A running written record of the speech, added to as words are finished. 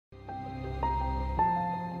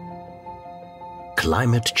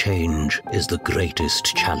Climate change is the greatest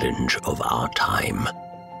challenge of our time.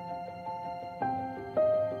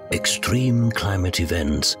 Extreme climate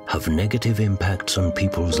events have negative impacts on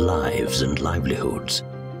people's lives and livelihoods.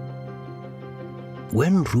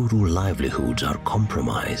 When rural livelihoods are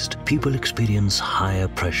compromised, people experience higher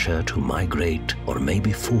pressure to migrate or may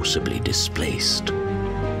be forcibly displaced.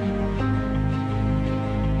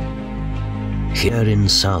 Here in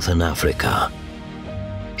Southern Africa,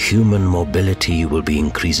 human mobility will be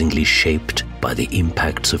increasingly shaped by the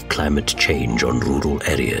impacts of climate change on rural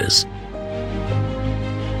areas.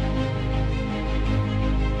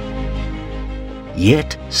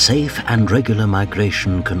 Yet, safe and regular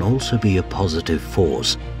migration can also be a positive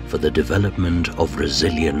force for the development of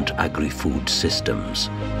resilient agri-food systems.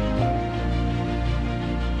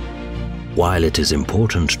 While it is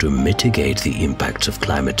important to mitigate the impacts of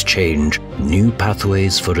climate change, new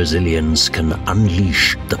pathways for resilience can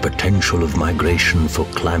unleash the potential of migration for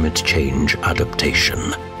climate change adaptation.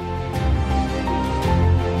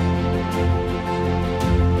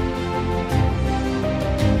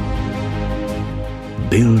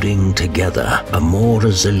 Building together a more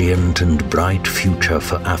resilient and bright future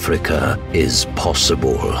for Africa is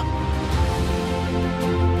possible.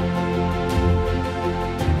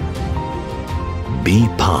 Be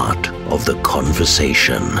part of the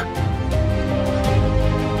conversation.